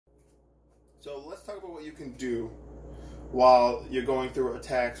So let's talk about what you can do while you're going through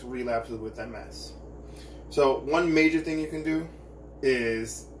attacks, relapses with MS. So one major thing you can do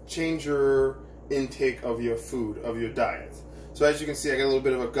is change your intake of your food, of your diet. So as you can see, I got a little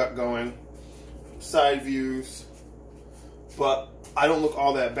bit of a gut going, side views, but I don't look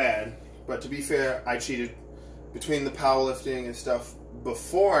all that bad. But to be fair, I cheated between the powerlifting and stuff.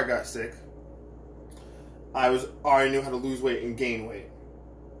 Before I got sick, I already knew how to lose weight and gain weight.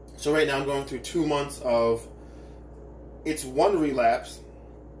 So right now I'm going through 2 months of, it's one relapse,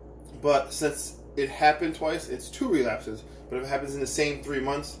 but since it happened twice, it's 2 relapses. But if it happens in the same 3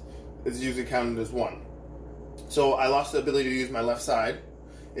 months, it's usually counted as 1. So I lost the ability to use my left side.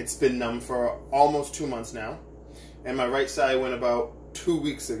 It's been numb for almost 2 months now. And my right side went about 2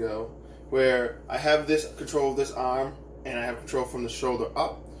 weeks ago, where I have this control of this arm, and I have control from the shoulder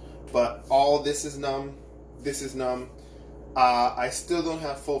up, but all this is numb, this is numb. I still don't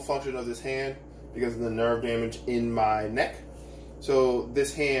have full function of this hand because of the nerve damage in my neck. So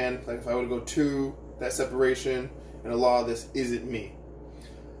this hand, like if I were to go to that separation, and a lot of this isn't me.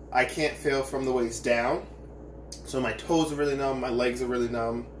 I can't feel from the waist down, so my toes are really numb, my legs are really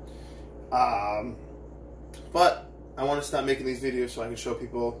numb. But I want to start making these videos so I can show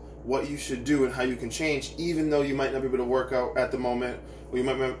people what you should do and how you can change, even though you might not be able to work out at the moment, or you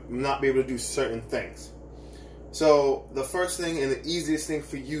might not be able to do certain things. So the first thing and the easiest thing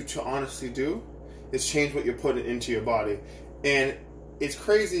for you to honestly do is change what you're putting into your body. And it's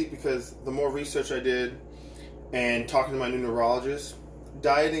crazy because the more research I did and talking to my new neurologist,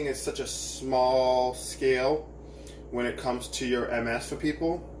 dieting is such a small scale when it comes to your MS for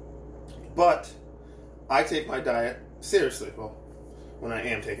people. But I take my diet seriously. Well, when I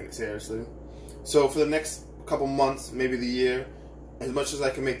am taking it seriously. So for the next couple months, maybe the year, as much as I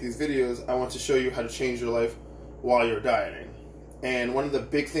can make these videos, I want to show you how to change your life while you're dieting. And one of the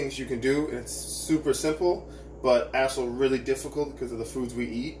big things you can do, and it's super simple, but also really difficult because of the foods we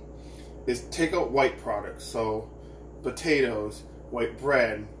eat, is take out white products. So potatoes, white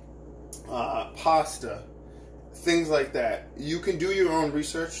bread, pasta, things like that. You can do your own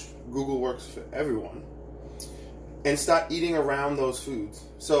research. Google works for everyone. And start eating around those foods.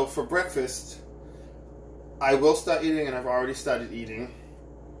 So for breakfast, I will start eating, and I've already started eating,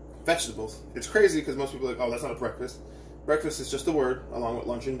 vegetables. It's crazy because most people are like, oh, that's not a breakfast. Breakfast is just a word, along with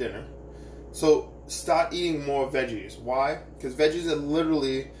lunch and dinner. So start eating more veggies. Why? Because veggies are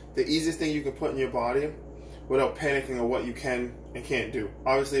literally the easiest thing you can put in your body without panicking on what you can and can't do.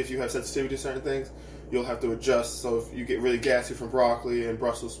 Obviously, if you have sensitivity to certain things, you'll have to adjust. So if you get really gassy from broccoli and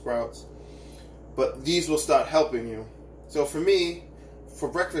Brussels sprouts, but these will start helping you. So for me, for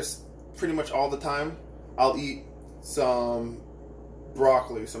breakfast, pretty much all the time, I'll eat some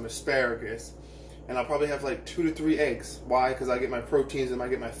broccoli, some asparagus, and I'll probably have like 2 to 3 eggs. Why? Because I get my proteins and I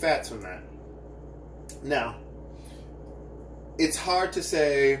get my fats from that. Now, it's hard to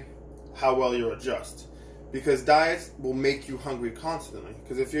say how well you'll adjust, because diets will make you hungry constantly.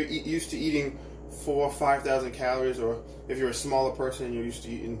 Because if you're used to eating 4,000 or 5,000 calories, or if you're a smaller person and you're used to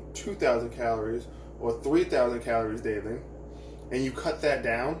eating 2,000 calories or 3,000 calories daily, and you cut that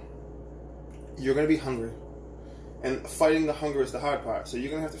down, you're going to be hungry. And fighting the hunger is the hard part. So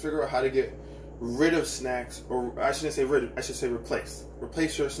you're going to have to figure out how to get rid of snacks, or I shouldn't say rid of, I should say replace.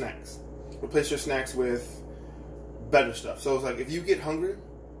 Replace your snacks. Replace your snacks with better stuff. So it's like, if you get hungry,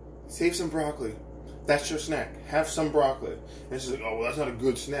 save some broccoli. That's your snack. Have some broccoli. And it's just like, oh, well, that's not a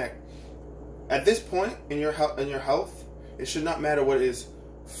good snack. At this point in your health, it should not matter what is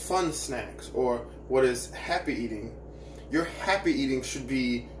fun snacks or what is happy eating. Your happy eating should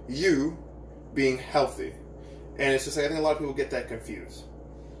be you being healthy. And it's just like, I think a lot of people get that confused.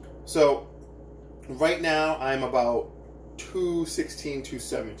 So right now I'm about 216,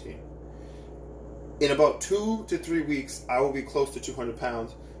 217. In about 2 to 3 weeks, I will be close to 200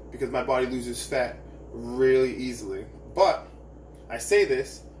 pounds because my body loses fat really easily. But I say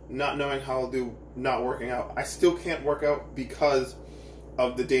this not knowing how I'll do not working out. I still can't work out because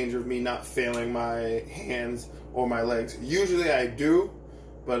of the danger of me not failing my hands or my legs. Usually I do,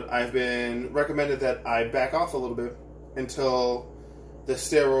 but I've been recommended that I back off a little bit until the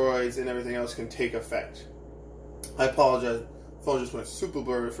steroids and everything else can take effect. I apologize. The phone just went super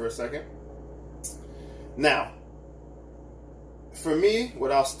blurry for a second. Now, for me,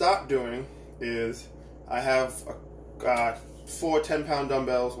 what I'll stop doing is I have 4 10-pound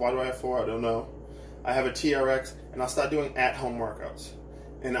dumbbells. Why do I have 4? I don't know. I have a TRX, and I'll start doing at-home workouts.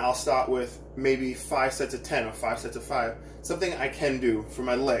 And I'll start with maybe 5 sets of 10 or 5 sets of 5. Something I can do for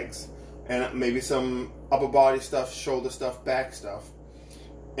my legs. And maybe some upper body stuff, shoulder stuff, back stuff.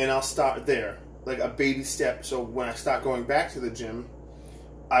 And I'll start there, like a baby step. So when I start going back to the gym,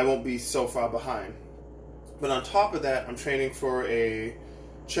 I won't be so far behind. But on top of that, I'm training for a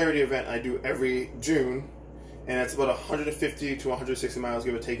charity event I do every June, and it's about 150 to 160 miles,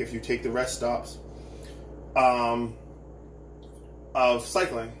 give or take, if you take the rest stops of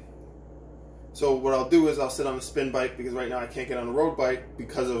cycling. So what I'll do is I'll sit on a spin bike, because right now I can't get on a road bike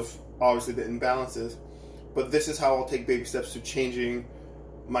because of obviously the imbalances. But this is how I'll take baby steps to changing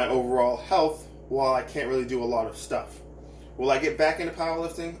my overall health while I can't really do a lot of stuff. Will I get back into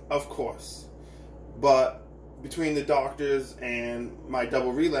powerlifting? Of course. But between the doctors and my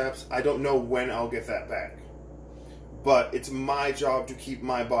double relapse, I don't know when I'll get that back. But it's my job to keep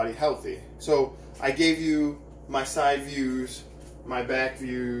my body healthy. So I gave you my side views, my back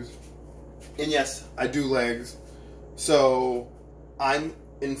views, and yes, I do legs. So I'm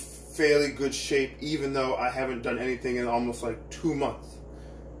in fairly good shape, even though I haven't done anything in almost like 2 months.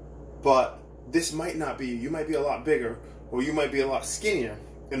 But this might not be, you might be a lot bigger, or you might be a lot skinnier,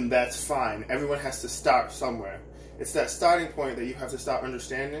 and that's fine. Everyone has to start somewhere. It's that starting point that you have to start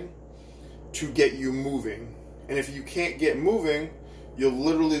understanding to get you moving. And if you can't get moving, you'll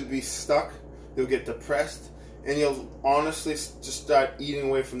literally be stuck, you'll get depressed, and you'll honestly just start eating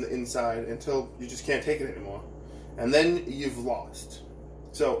away from the inside until you just can't take it anymore. And then you've lost.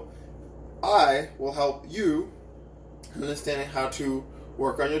 So I will help you understanding how to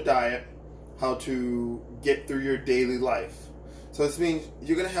work on your diet, how to get through your daily life. So this means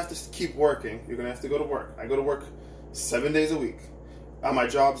you're going to have to keep working. You're going to have to go to work. I go to work 7 days a week. Are my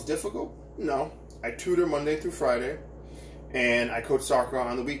jobs difficult? No. I tutor Monday through Friday, and I coach soccer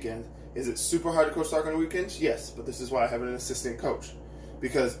on the weekend. Is it super hard to coach soccer on the weekends? Yes, but this is why I have an assistant coach,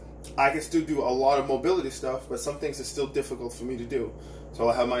 because I can still do a lot of mobility stuff, but some things are still difficult for me to do. So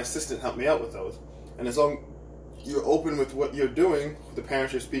I'll have my assistant help me out with those. And as long as you're open with what you're doing, the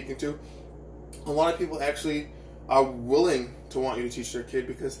parents you're speaking to, a lot of people actually are willing to want you to teach their kid,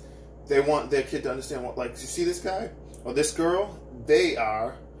 because they want their kid to understand what, like, you see this guy or this girl, they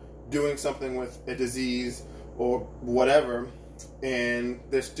are doing something with a disease or whatever, and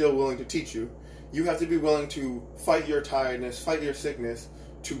they're still willing to teach you. You have to be willing to fight your tiredness, fight your sickness,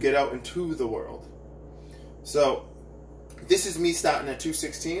 to get out into the world. So this is me starting at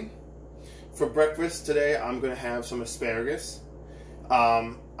 216. For breakfast today, I'm going to have some asparagus.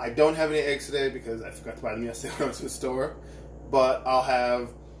 I don't have any eggs today because I forgot to buy them yesterday when I went to the store. But I'll have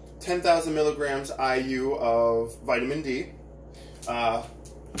 10,000 milligrams IU of vitamin D.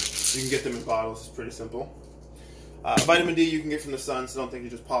 You can get them in bottles. It's pretty simple. Vitamin D you can get from the sun, so don't think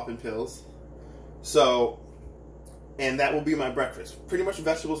you're just popping pills. So, and that will be my breakfast. Pretty much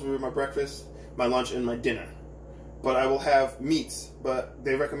vegetables will be my breakfast, my lunch, and my dinner. But I will have meats, but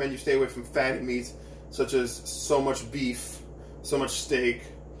they recommend you stay away from fatty meats, such as so much beef, so much steak,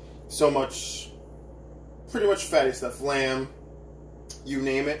 so much, pretty much fatty stuff, lamb, you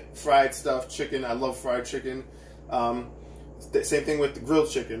name it, fried stuff, chicken. I love fried chicken. Same thing with the grilled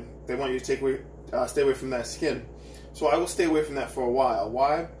chicken. They want you to stay away from that skin. So I will stay away from that for a while.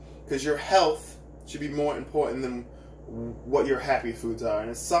 Why? Because your health should be more important than what your happy foods are. And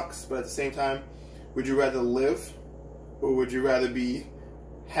it sucks, but at the same time, would you rather live, or would you rather be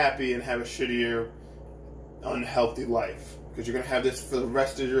happy and have a shittier, unhealthy life? Because you're going to have this for the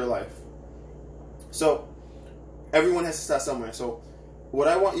rest of your life. So everyone has to start somewhere. So what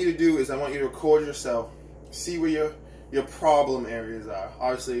I want you to do is I want you to record yourself, see where your problem areas are.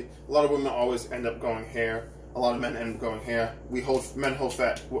 Obviously, a lot of women always end up going hair. A lot of men end up going hair. Men hold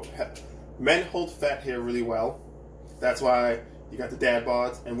fat hair really well. That's why you got the dad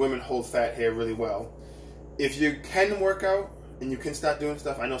bods, and women hold fat hair really well. If you can work out and you can start doing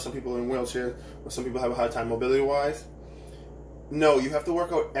stuff, I know some people are in wheelchairs, or some people have a hard time mobility-wise. No, you have to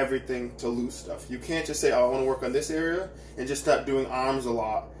work out everything to lose stuff. You can't just say, oh, I want to work on this area, and just start doing arms a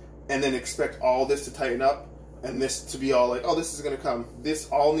lot, and then expect all this to tighten up, and this to be all like, oh, this is going to come. This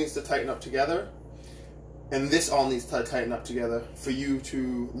all needs to tighten up together, and this all needs to tighten up together for you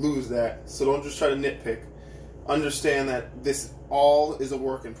to lose that. So don't just try to nitpick. Understand that this all is a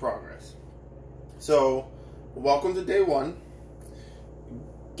work in progress. So, welcome to day one.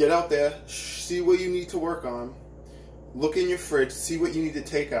 Get out there, see what you need to work on. Look in your fridge, see what you need to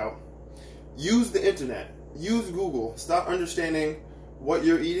take out. Use the internet. Use Google. Start understanding what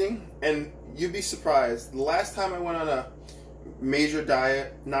you're eating, and you'd be surprised. The last time I went on a major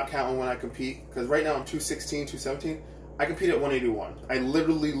diet, not counting when I compete, because right now I'm 216, 217, I compete at 181. I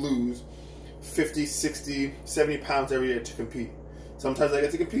literally lose 50, 60, 70 pounds every year to compete. Sometimes I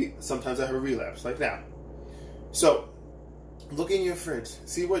get to compete, sometimes I have a relapse, like now. So, look in your fridge,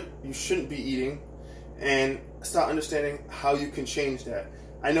 see what you shouldn't be eating, and start understanding how you can change that.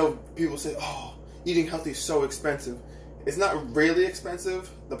 I know people say, oh, eating healthy is so expensive. It's not really expensive.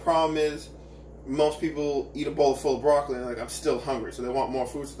 The problem is most people eat a bowl full of broccoli and they're like, I'm still hungry, so they want more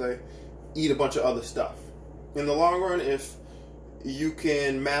food, so they eat a bunch of other stuff. In the long run, if you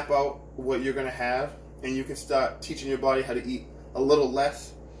can map out what you're going to have and you can start teaching your body how to eat a little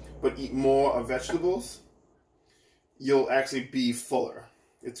less but eat more of vegetables, you'll actually be fuller.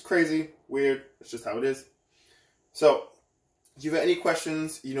 It's crazy, weird, it's just how it is. So, if you have any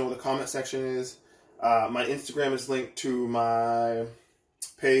questions, you know where the comment section is. My Instagram is linked to my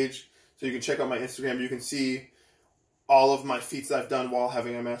page, so you can check out my Instagram. You can see all of my feats that I've done while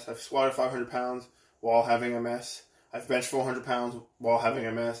having MS. I've squatted 500 pounds while having MS. I've benched 400 pounds while having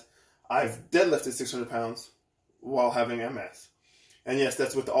MS. I've deadlifted 600 pounds while having MS. And yes,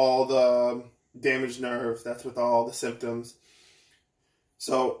 that's with all the damaged nerves. That's with all the symptoms.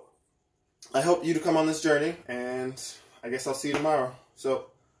 So, I hope you to come on this journey, and I guess I'll see you tomorrow. So,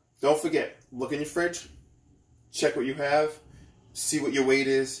 don't forget, look in your fridge, check what you have, see what your weight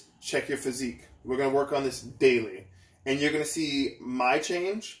is, check your physique. We're going to work on this daily. And you're going to see my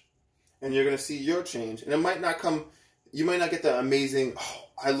change, and you're going to see your change. And it might not come, you might not get the amazing, oh,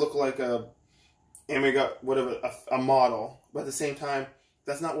 I look like a model. But at the same time,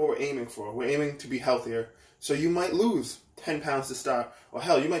 that's not what we're aiming for. We're aiming to be healthier. So you might lose 10 pounds to start. Or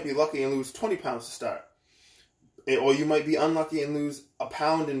hell, you might be lucky and lose 20 pounds to start. Or you might be unlucky and lose a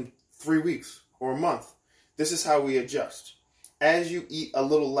pound in 3 weeks or a month. This is how we adjust. As you eat a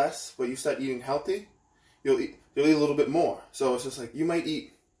little less, but you start eating healthy, you'll eat a little bit more. So it's just like, you might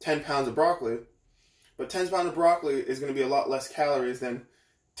eat 10 pounds of broccoli, but 10 pounds of broccoli is going to be a lot less calories than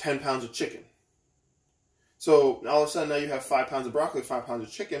 10 pounds of chicken. So all of a sudden now you have 5 pounds of broccoli, 5 pounds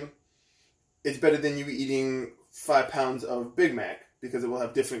of chicken. It's better than you eating 5 pounds of Big Mac, because it will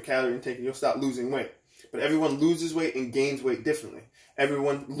have different calorie intake and you'll start losing weight. But everyone loses weight and gains weight differently.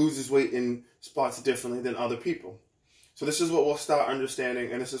 Everyone loses weight in spots differently than other people. So this is what we'll start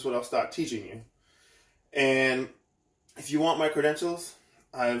understanding, and this is what I'll start teaching you. And if you want my credentials,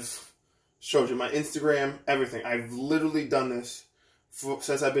 I've showed you my Instagram, everything. I've literally done this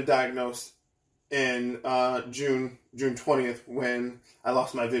since I've been diagnosed in June 20th when I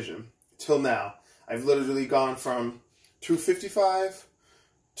lost my vision. Till now, I've literally gone from 255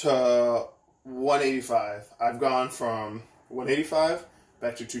 to 185. I've gone from 185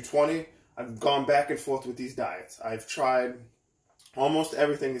 back to 220. I've gone back and forth with these diets. I've tried almost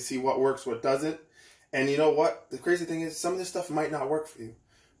everything to see what works, what doesn't. And you know what? The crazy thing is, some of this stuff might not work for you.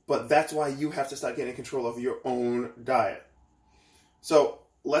 But that's why you have to start getting control of your own diet. So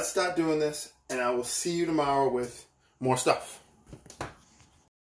let's start doing this, and I will see you tomorrow with more stuff.